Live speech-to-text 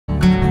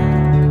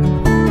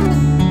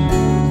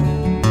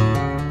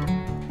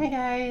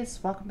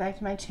welcome back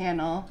to my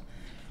channel.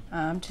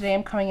 Today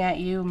I'm coming at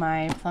you,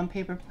 my Plum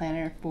paper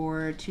planner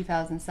for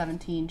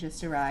 2017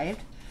 just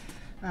arrived.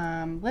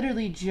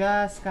 Literally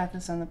just got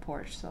this on the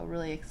porch, so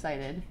really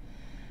excited.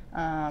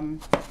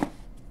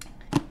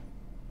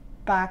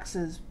 Box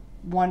is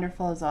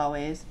wonderful as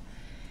always.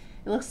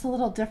 It looks a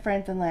little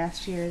different than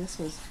last year. This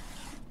was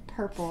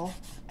purple,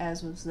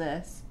 as was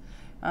this.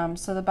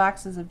 So the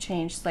boxes have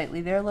changed slightly.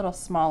 They're a little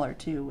smaller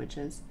too, which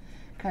is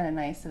kind of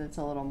nice that it's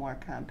a little more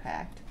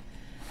compact.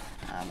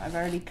 I've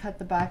already cut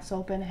the box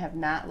open, have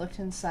not looked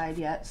inside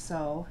yet,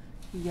 so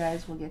you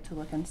guys will get to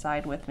look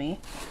inside with me.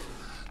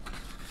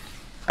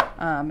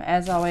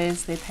 As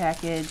always, they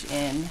package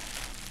in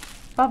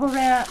bubble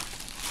wrap.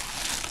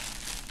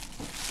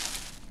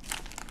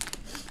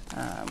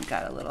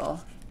 Got a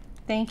little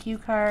thank you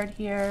card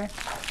here.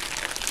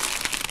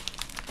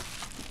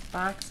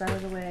 Box out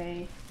of the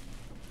way.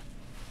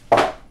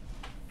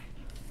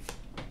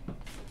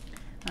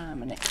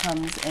 And it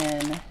comes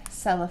in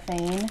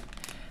cellophane.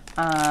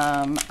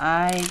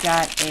 I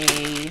got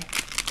a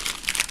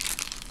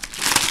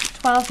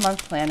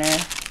 12-month planner.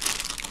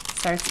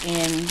 Starts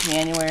in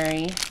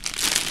January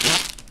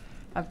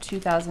of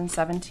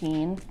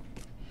 2017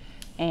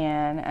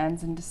 and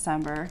ends in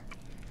December.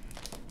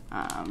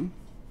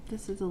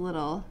 This is a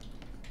little,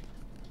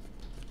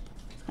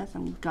 it's got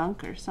some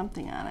gunk or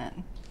something on it.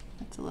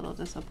 It's a little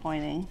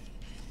disappointing.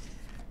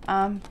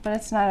 But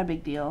it's not a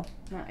big deal,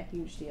 not a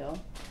huge deal.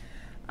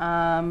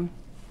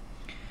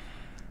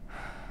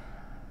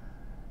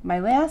 My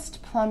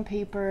last Plum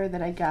paper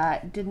that I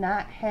got did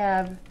not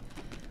have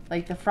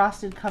like the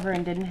frosted cover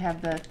and didn't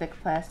have the thick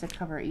plastic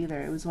cover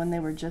either. It was when they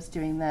were just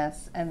doing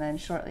this, and then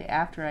shortly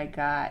after I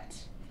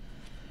got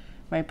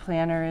my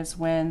planner is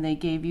when they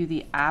gave you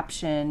the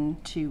option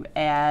to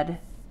add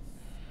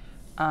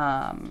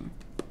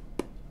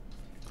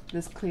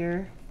this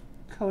clear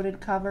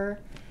coated cover,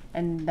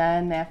 and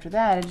then after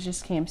that it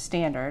just came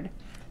standard.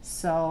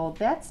 So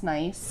that's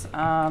nice.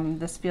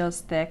 This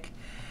feels thick.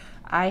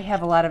 I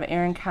have a lot of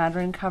Erin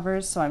Condren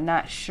covers, so I'm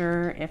not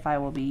sure if I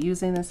will be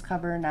using this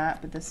cover or not,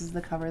 but this is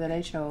the cover that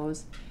I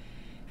chose.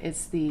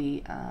 It's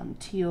the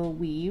teal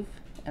weave,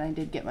 and I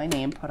did get my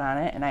name put on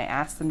it, and I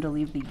asked them to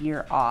leave the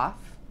year off.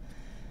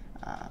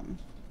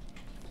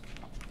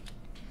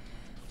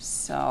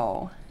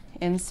 So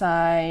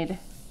inside,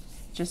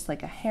 just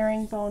like a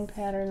herringbone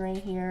pattern right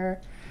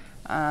here.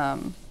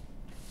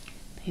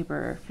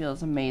 Paper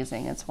feels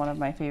amazing. It's one of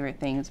my favorite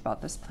things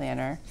about this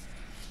planner.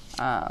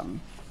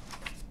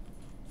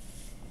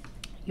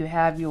 You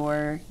have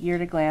your year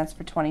to glance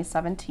for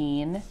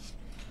 2017.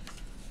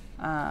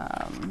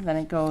 Then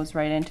it goes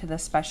right into the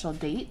special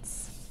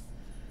dates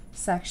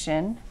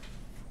section.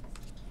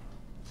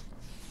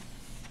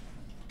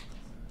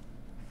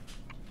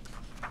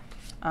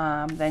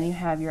 Then you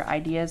have your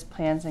ideas,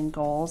 plans, and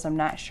goals. I'm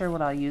not sure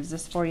what I'll use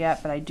this for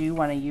yet, but I do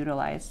want to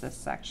utilize this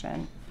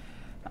section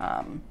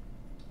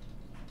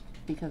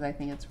because I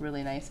think it's a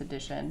really nice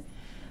addition.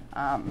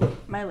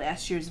 My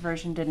last year's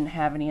version didn't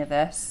have any of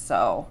this,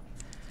 so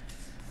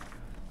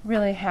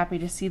really happy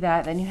to see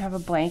that. Then you have a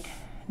blank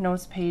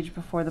notes page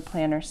before the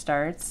planner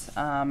starts.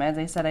 As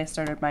I said, I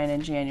started mine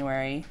in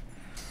January.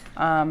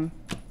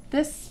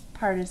 This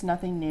part is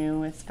nothing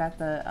new. It's got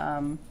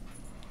the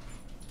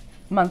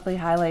monthly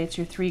highlights,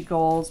 your 3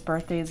 goals,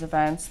 birthdays,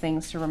 events,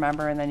 things to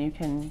remember, and then you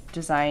can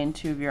design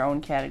 2 of your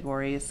own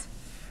categories.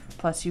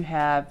 Plus you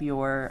have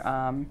your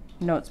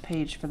notes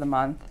page for the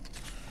month.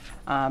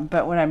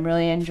 But what I'm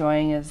really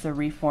enjoying is the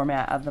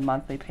reformat of the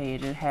monthly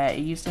page. It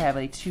used to have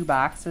like 2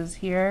 boxes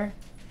here,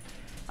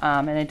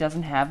 and it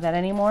doesn't have that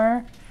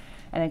anymore,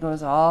 and it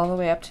goes all the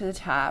way up to the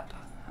top.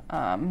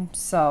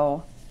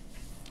 So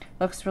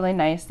looks really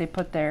nice. They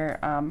put their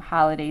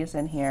holidays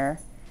in here,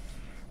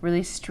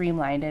 really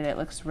streamlined it. It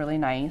looks really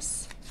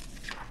nice.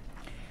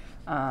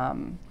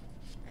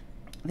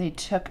 They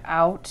took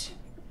out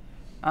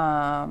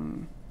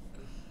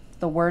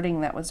the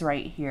wording that was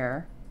right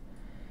here,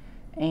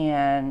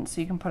 and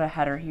so you can put a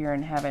header here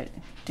and have it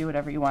do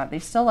whatever you want. They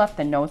still left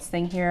the notes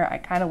thing here. I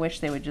kind of wish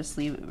they would just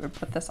leave or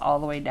put this all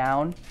the way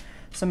down.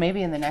 So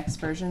maybe in the next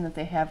version that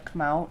they have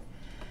come out,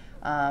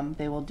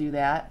 they will do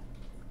that.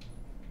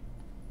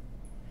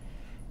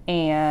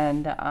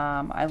 And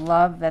I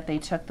love that they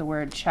took the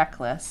word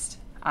checklist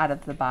out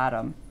of the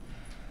bottom.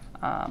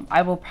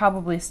 I will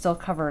probably still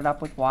cover it up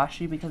with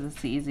washi because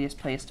it's the easiest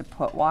place to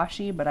put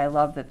washi, but I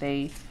love that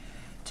they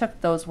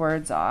took those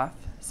words off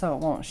so it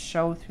won't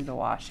show through the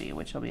washi,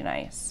 which will be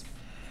nice.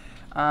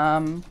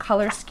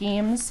 Color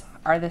schemes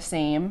are the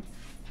same.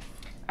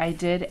 I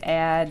did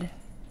add,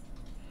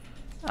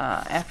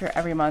 after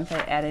every month I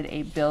added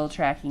a bill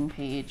tracking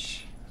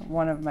page,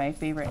 one of my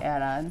favorite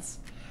add-ons.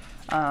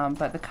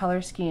 But the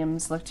color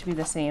schemes look to be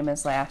the same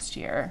as last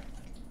year.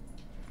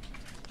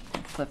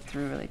 I'll flip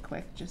through really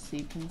quick just so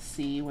you can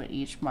see what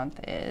each month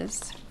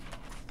is.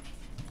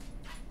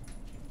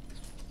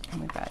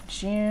 And we've got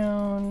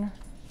June,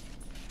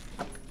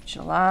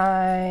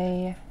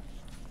 July,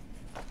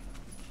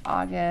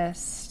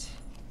 August,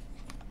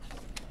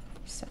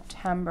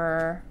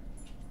 September,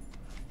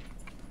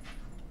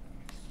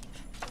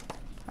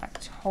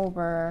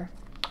 October.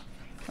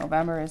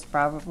 November is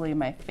probably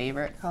my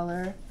favorite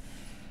color.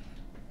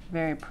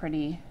 Very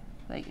pretty,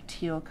 like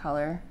teal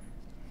color.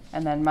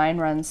 And then mine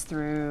runs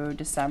through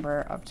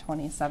December of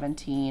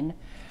 2017.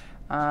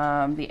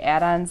 The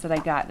add-ons that I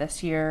got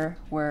this year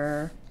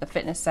were the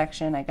fitness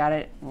section. I got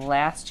it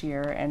last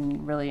year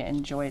and really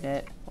enjoyed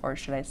it, or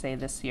should I say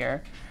this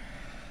year,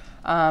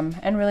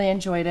 and really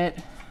enjoyed it.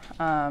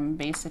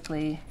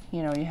 Basically,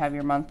 you know, you have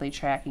your monthly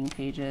tracking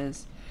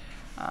pages.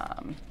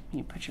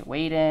 You put your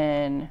weight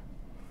in,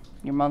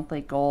 your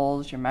monthly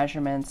goals, your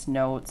measurements,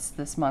 notes,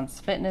 this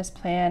month's fitness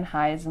plan,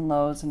 highs and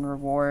lows and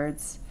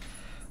rewards.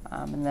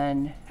 And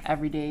then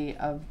every day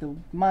of the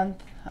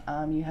month,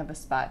 you have a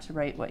spot to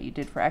write what you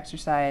did for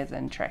exercise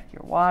and track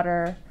your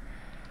water.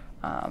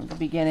 The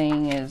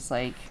beginning is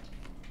like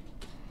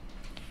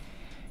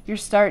your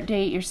start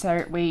date, your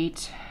start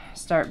weight,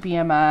 start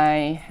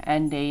BMI,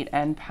 end date,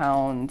 end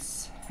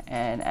pounds,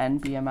 and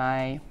end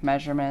BMI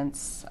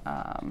measurements,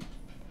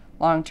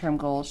 long-term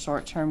goals,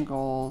 short-term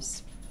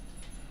goals,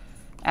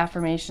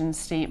 affirmation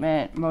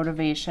statement,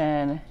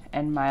 motivation,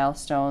 and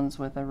milestones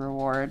with a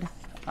reward.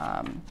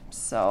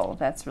 So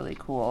that's really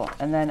cool.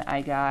 And then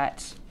I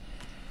got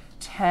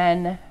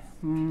 10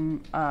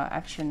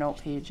 extra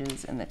note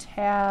pages in the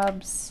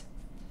tabs.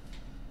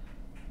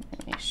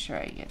 Let me make sure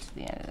I get to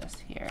the end of this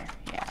here.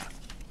 Yeah.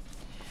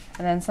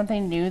 And then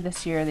something new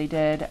this year they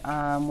did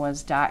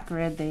was dot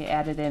grid. They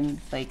added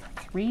in like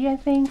 3, I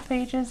think,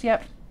 pages.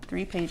 Yep,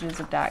 3 pages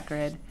of dot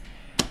grid.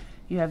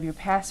 You have your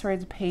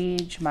passwords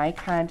page, my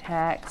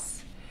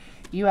contacts,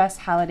 U.S.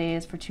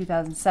 holidays for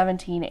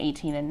 2017,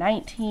 18, and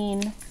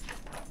 19.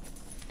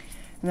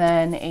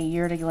 Then a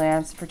year at a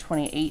glance for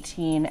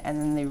 2018, and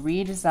then they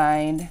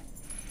redesigned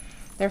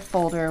their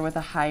folder with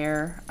a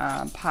higher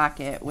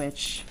pocket,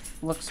 which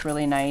looks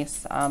really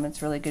nice.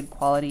 It's really good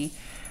quality.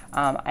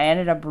 I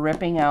ended up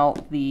ripping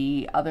out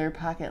the other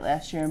pocket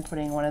last year and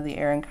putting one of the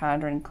Erin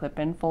Condren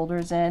clip-in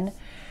folders in.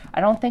 I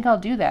don't think I'll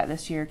do that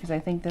this year because I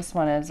think this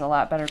one is a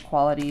lot better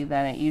quality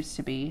than it used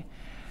to be.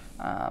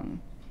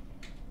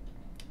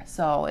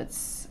 So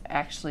it's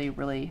actually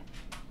really,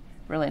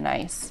 really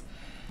nice.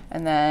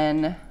 And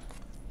then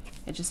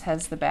it just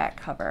has the back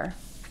cover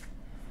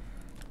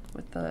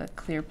with the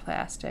clear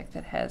plastic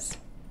that has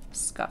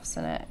scuffs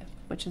in it,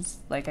 which is,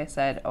 like I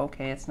said,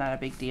 okay, it's not a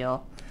big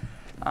deal.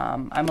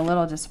 I'm a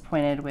little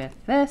disappointed with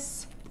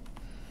this.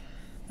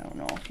 I don't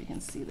know if you can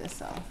see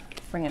this. I'll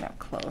bring it up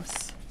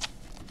close.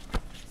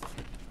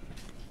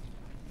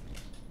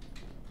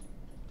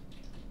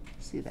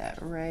 See that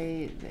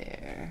right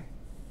there?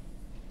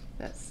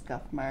 That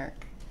scuff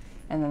mark.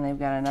 And then they've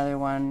got another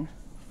one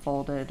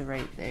folded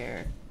right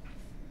there.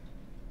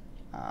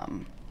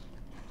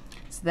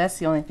 So that's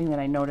the only thing that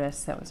I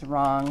noticed that was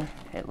wrong.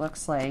 It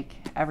looks like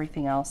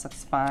everything else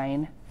looks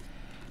fine.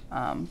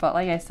 But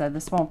like I said,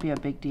 this won't be a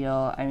big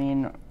deal. I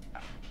mean,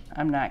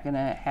 I'm not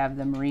gonna have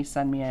them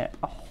resend me a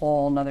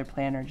whole nother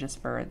planner just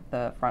for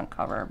the front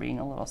cover being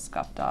a little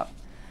scuffed up.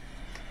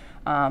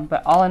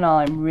 But all in all,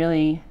 I'm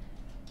really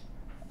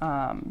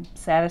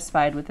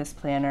satisfied with this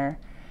planner,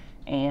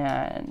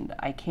 and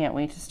I can't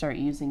wait to start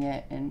using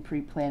it and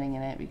pre-planning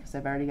in it because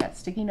I've already got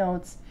sticky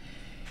notes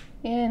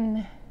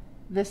in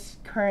this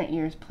current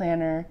year's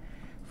planner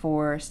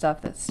for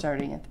stuff that's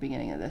starting at the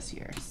beginning of this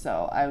year.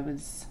 So I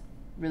was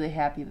really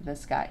happy that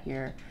this got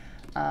here.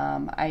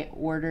 I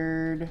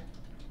ordered,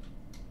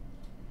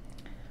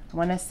 I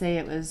want to say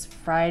it was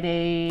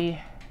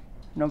Friday,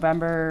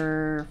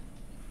 November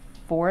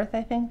 4th,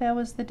 I think that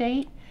was the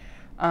date.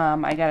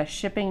 I got a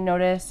shipping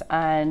notice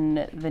on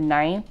the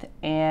 9th,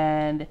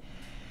 and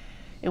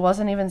it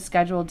wasn't even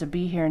scheduled to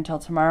be here until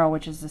tomorrow,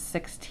 which is the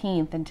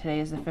 16th, and today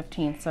is the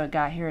 15th, so it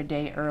got here a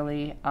day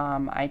early.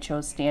 I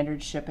chose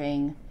standard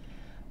shipping,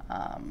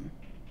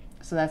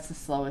 so that's the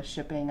slowest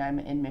shipping. I'm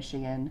in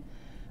Michigan,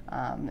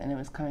 and it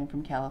was coming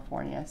from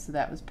California, so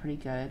that was pretty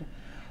good.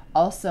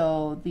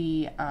 Also,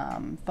 the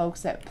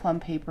folks at Plum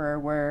Paper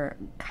were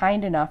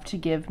kind enough to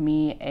give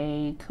me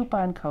a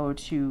coupon code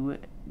to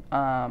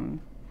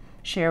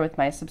share with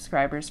my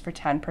subscribers for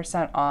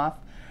 10% off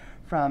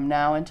from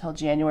now until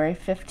January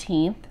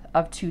 15th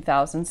of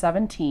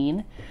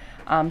 2017.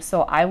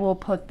 So I will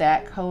put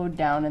that code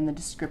down in the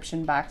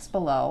description box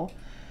below.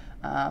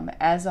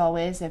 As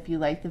always, if you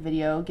like the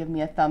video, give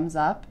me a thumbs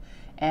up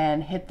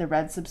and hit the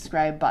red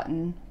subscribe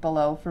button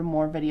below for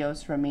more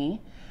videos from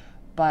me.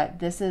 But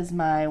this is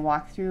my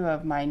walkthrough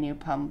of my new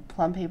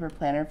Plum Paper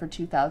Planner for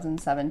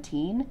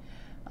 2017,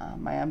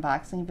 my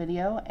unboxing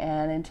video.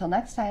 And until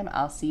next time,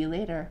 I'll see you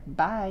later.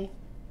 Bye.